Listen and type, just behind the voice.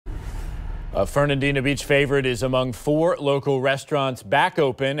A Fernandina Beach favorite is among 4 local restaurants back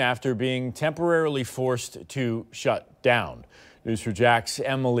open after being temporarily forced to shut down. News4JAX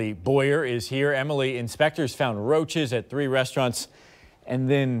Emily Boyer is here. Emily, inspectors found roaches at 3 restaurants and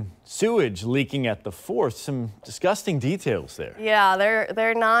then sewage leaking at the 4th. Some disgusting details there. Yeah,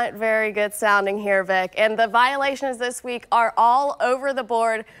 they're not very good sounding here, Vic. And the violations this week are all over the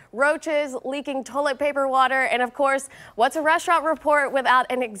board. Roaches, leaking toilet paper water, and of course, what's a restaurant report without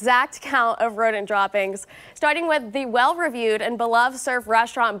an exact count of rodent droppings? Starting with the well-reviewed and beloved Surf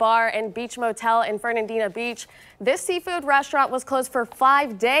Restaurant, Bar, and Beach Motel in Fernandina Beach, this seafood restaurant was closed for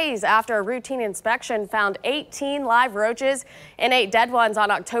 5 days after a routine inspection found 18 live roaches and 8 dead ones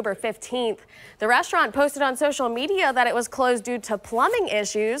on October 15th. The restaurant posted on social media that it was closed due to plumbing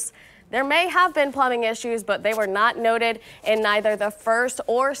issues. There may have been plumbing issues, but they were not noted in neither the first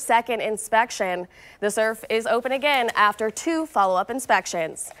or second inspection. The Surf is open again after 2 follow-up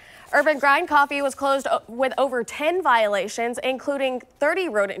inspections. Urban Grind Coffee was closed with over 10 violations, including 30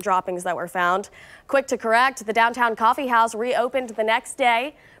 rodent droppings that were found. Quick to correct, the downtown coffee house reopened the next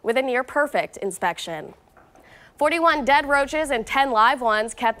day with a near-perfect inspection. 41 dead roaches and 10 live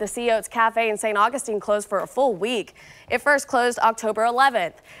ones kept the Sea Oats Cafe in St. Augustine closed for a full week. It first closed October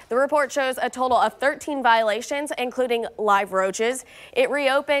 11th. The report shows a total of 13 violations, including live roaches. It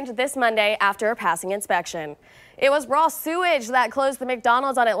reopened this Monday after a passing inspection. It was raw sewage that closed the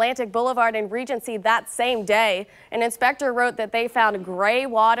McDonald's on Atlantic Boulevard in Regency that same day. An inspector wrote that they found gray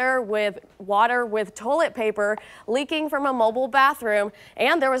water with toilet paper leaking from a mobile bathroom,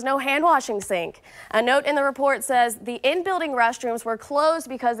 and there was no hand washing sink. A note in the report says the in-building restrooms were closed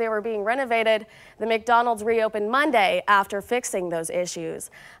because they were being renovated. The McDonald's reopened Monday after fixing those issues.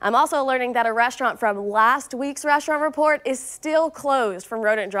 I'm also learning that a restaurant from last week's restaurant report is still closed from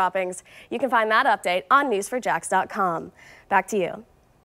rodent droppings. You can find that update on news4jax.com. Back to you.